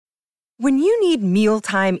When you need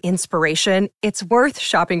mealtime inspiration, it's worth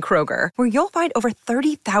shopping Kroger, where you'll find over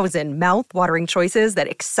 30,000 mouth-watering choices that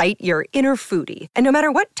excite your inner foodie. And no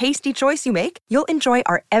matter what tasty choice you make, you'll enjoy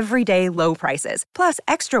our everyday low prices, plus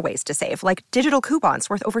extra ways to save, like digital coupons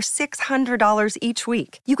worth over $600 each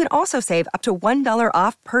week. You can also save up to $1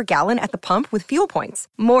 off per gallon at the pump with fuel points.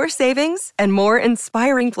 More savings and more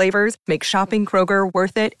inspiring flavors make shopping Kroger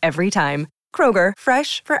worth it every time. Kroger,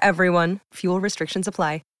 fresh for everyone. Fuel restrictions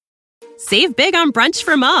apply. Save big on brunch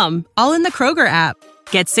for mom, all in the Kroger app.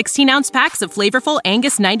 Get 16-ounce packs of flavorful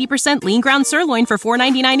Angus 90% lean ground sirloin for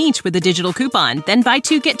 $4.99 each with a digital coupon. Then buy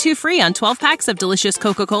 2, get 2 free on 12 packs of delicious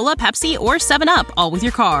Coca-Cola, Pepsi, or 7-Up, all with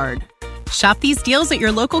your card. Shop these deals at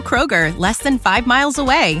your local Kroger, less than 5 miles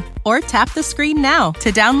away. Or tap the screen now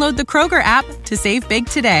to download the Kroger app to save big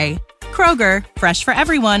today. Kroger, fresh for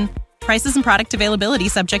everyone. Prices and product availability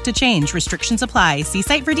subject to change. Restrictions apply. See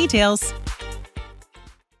site for details.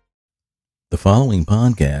 The following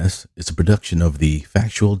podcast is a production of the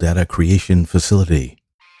Factual Data Creation Facility.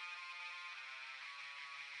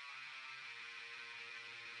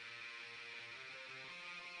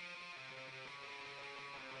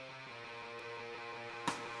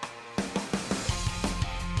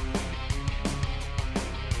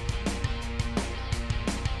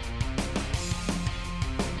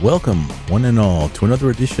 Welcome, one and all, to another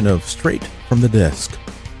edition of Straight from the Desk.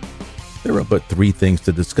 There are but 3 things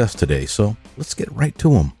to discuss today, so let's get right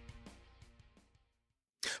to them.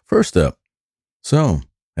 First up, so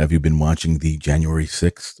have you been watching the January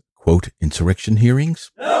 6th, quote, insurrection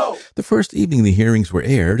hearings? No! The first evening the hearings were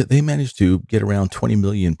aired, they managed to get around 20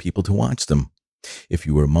 million people to watch them. If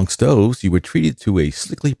you were amongst those, you were treated to a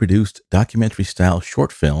slickly produced documentary-style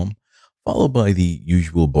short film, followed by the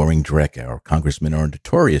usual boring dreck our congressmen are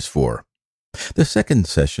notorious for. The second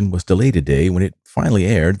session was delayed a day. When it finally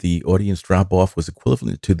aired, the audience drop-off was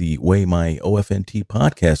equivalent to the way my OFNT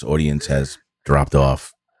podcast audience has dropped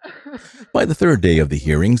off. By the third day of the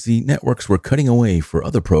hearings, the networks were cutting away for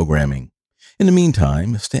other programming. In the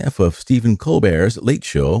meantime, staff of Stephen Colbert's Late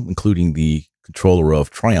Show, including the controller of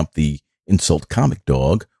Triumph, the insult comic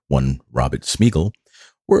dog, one Robert Smigel,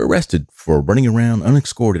 were arrested for running around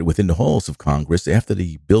unescorted within the halls of Congress after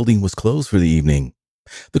the building was closed for the evening.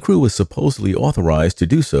 The crew was supposedly authorized to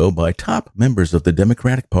do so by top members of the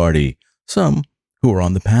Democratic Party, some who were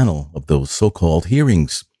on the panel of those so-called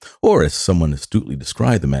hearings, or as someone astutely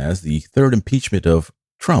described them as, the third impeachment of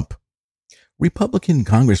Trump. Republican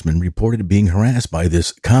congressmen reported being harassed by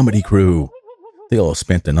this comedy crew. They all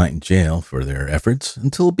spent the night in jail for their efforts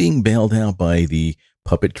until being bailed out by the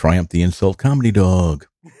puppet Triumph the Insult Comedy Dog.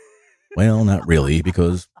 Well, not really,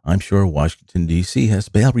 because I'm sure Washington, D.C. has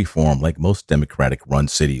bail reform like most Democratic-run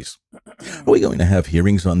cities. Are we going to have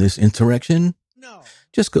hearings on this insurrection? No.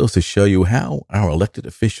 Just goes to show you how our elected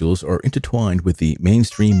officials are intertwined with the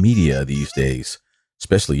mainstream media these days,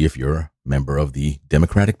 especially if you're a member of the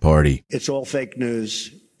Democratic Party. It's all fake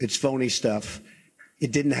news. It's phony stuff.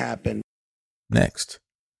 It didn't happen. Next,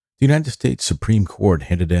 the United States Supreme Court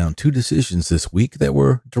handed down 2 decisions this week that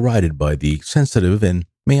were derided by the sensitive and,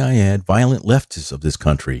 may I add, violent leftists of this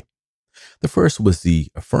country. The first was the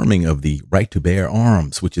affirming of the right to bear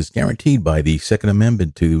arms, which is guaranteed by the Second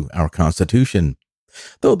Amendment to our Constitution.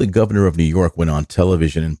 Though the governor of New York went on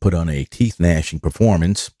television and put on a teeth-gnashing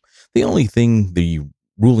performance, the only thing the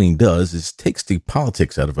ruling does is takes the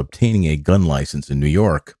politics out of obtaining a gun license in New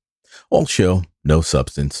York. All show, no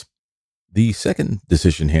substance. The second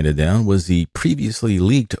decision handed down was the previously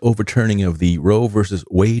leaked overturning of the Roe v.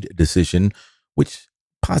 Wade decision, which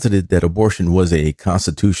posited that abortion was a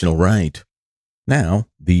constitutional right. Now,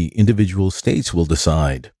 the individual states will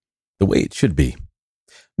decide, the way it should be.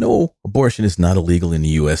 No, abortion is not illegal in the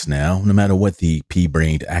U.S. now, no matter what the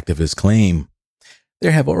pea-brained activists claim.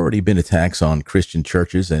 There have already been attacks on Christian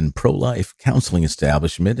churches and pro-life counseling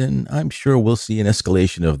establishment, and I'm sure we'll see an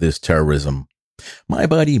escalation of this terrorism. My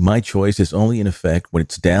body, my choice is only in effect when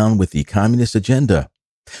it's down with the communist agenda.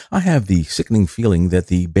 I have the sickening feeling that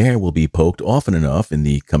the bear will be poked often enough in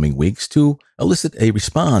the coming weeks to elicit a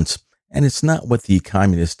response, and it's not what the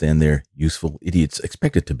communists and their useful idiots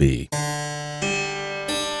expect it to be.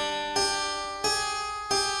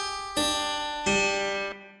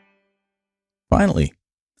 Finally,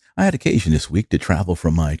 I had occasion this week to travel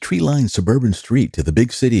from my tree-lined suburban street to the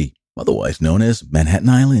big city, otherwise known as Manhattan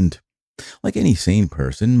Island. Like any sane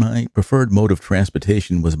person, my preferred mode of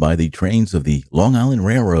transportation was by the trains of the Long Island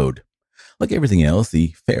Railroad. Like everything else,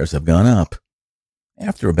 the fares have gone up.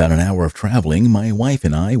 After about an hour of traveling, my wife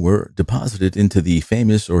and I were deposited into the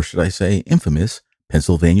famous, or should I say infamous,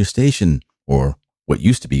 Pennsylvania Station, or what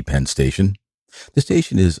used to be Penn Station. The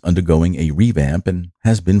station is undergoing a revamp and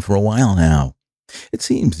has been for a while now. It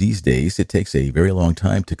seems these days it takes a very long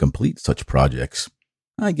time to complete such projects.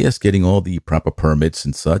 I guess getting all the proper permits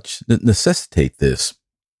and such necessitate this.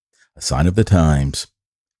 A sign of the times.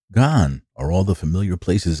 Gone are all the familiar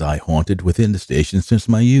places I haunted within the station since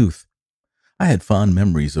my youth. I had fond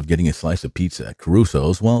memories of getting a slice of pizza at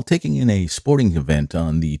Caruso's while taking in a sporting event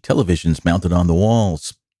on the televisions mounted on the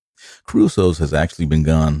walls. Caruso's has actually been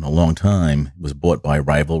gone a long time. It was bought by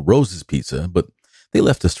rival Rose's Pizza, but they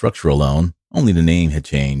left the structure alone. Only the name had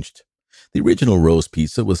changed. The original Rose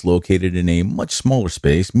Pizza was located in a much smaller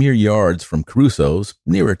space, mere yards from Caruso's,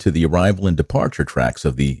 nearer to the arrival and departure tracks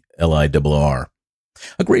of the LIRR.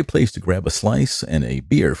 A great place to grab a slice and a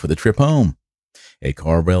beer for the trip home. A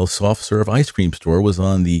Carvel soft-serve ice cream store was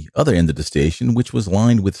on the other end of the station, which was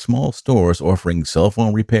lined with small stores offering cell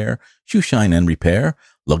phone repair, shoe shine and repair,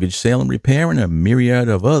 luggage sale and repair, and a myriad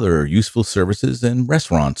of other useful services and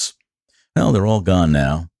restaurants. Well, they're all gone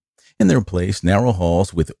now. In their place, narrow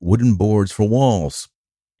halls with wooden boards for walls.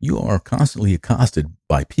 You are constantly accosted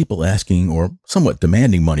by people asking or somewhat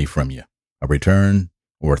demanding money from you. A return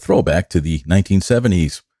or a throwback to the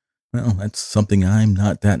 1970s. Well, that's something I'm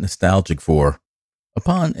not that nostalgic for.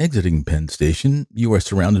 Upon exiting Penn Station, you are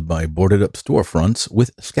surrounded by boarded-up storefronts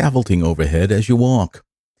with scaffolding overhead as you walk.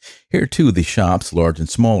 Here, too, the shops, large and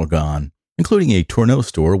small, are gone, including a Tourneau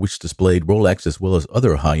store which displayed Rolex as well as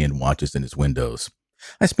other high-end watches in its windows.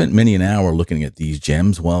 I spent many an hour looking at these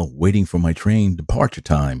gems while waiting for my train departure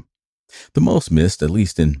time. The most missed, at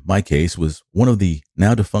least in my case, was one of the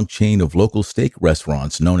now-defunct chain of local steak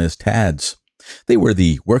restaurants known as Tad's. They were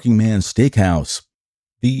the working man's steakhouse.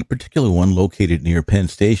 The particular one located near Penn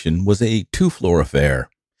Station was a 2-floor affair.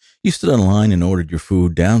 You stood in line and ordered your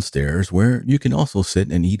food downstairs, where you can also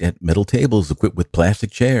sit and eat at metal tables equipped with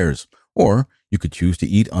plastic chairs, or you could choose to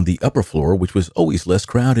eat on the upper floor, which was always less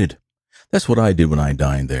crowded. That's what I did when I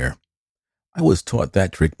dined there. I was taught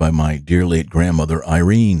that trick by my dear late grandmother,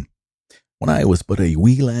 Irene. When I was but a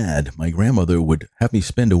wee lad, my grandmother would have me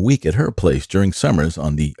spend a week at her place during summers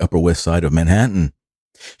on the Upper West Side of Manhattan.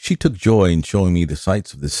 She took joy in showing me the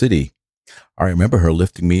sights of the city. I remember her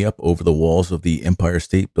lifting me up over the walls of the Empire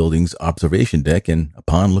State Building's observation deck, and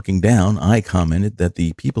upon looking down, I commented that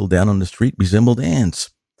the people down on the street resembled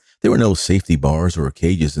ants. There were no safety bars or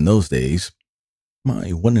cages in those days. My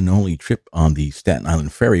one and only trip on the Staten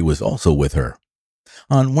Island ferry was also with her.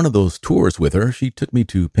 On one of those tours with her, she took me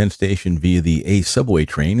to Penn Station via the A subway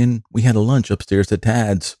train, and we had a lunch upstairs at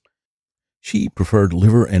Tad's. She preferred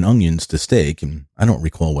liver and onions to steak, and I don't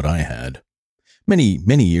recall what I had.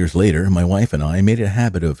 Many years later, my wife and I made it a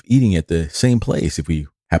habit of eating at the same place if we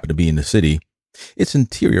happened to be in the city. Its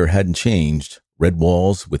interior hadn't changed. Red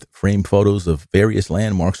walls with framed photos of various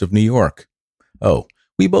landmarks of New York. Oh,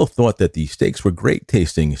 we both thought that the steaks were great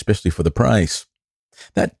tasting, especially for the price.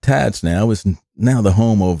 That Tad's now is now the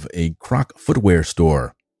home of a Croc footwear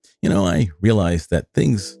store. I realize that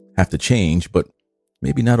things have to change, but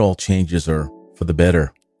maybe not all changes are for the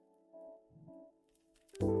better.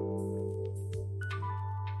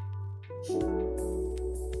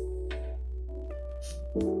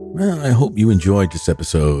 Well, I hope you enjoyed this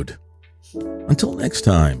episode. Until next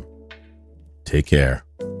time, take care.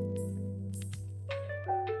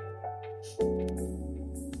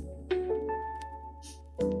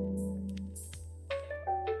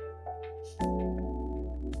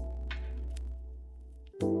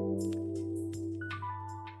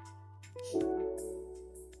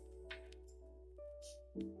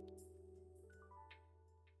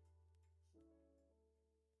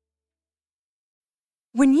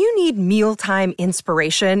 When you need mealtime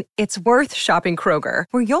inspiration, it's worth shopping Kroger,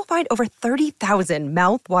 where you'll find over 30,000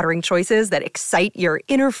 mouth-watering choices that excite your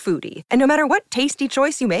inner foodie. And no matter what tasty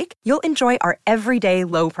choice you make, you'll enjoy our everyday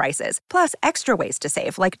low prices, plus extra ways to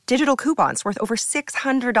save, like digital coupons worth over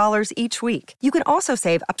 $600 each week. You can also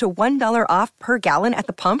save up to $1 off per gallon at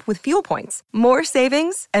the pump with fuel points. More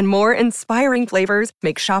savings and more inspiring flavors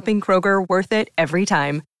make shopping Kroger worth it every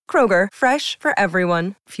time. Kroger, fresh for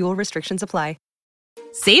everyone. Fuel restrictions apply.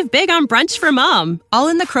 Save big on brunch for mom, all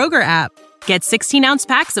in the Kroger app. Get 16-ounce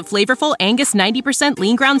packs of flavorful Angus 90%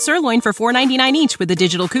 lean ground sirloin for $4.99 each with a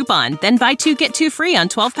digital coupon. Then buy 2, get 2 free on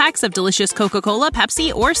 12 packs of delicious Coca-Cola,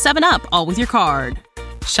 Pepsi, or 7-Up, all with your card.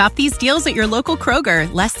 Shop these deals at your local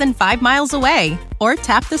Kroger, less than 5 miles away. Or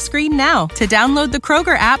tap the screen now to download the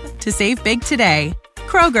Kroger app to save big today.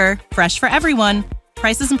 Kroger, fresh for everyone.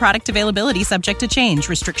 Prices and product availability subject to change.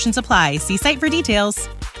 Restrictions apply. See site for details.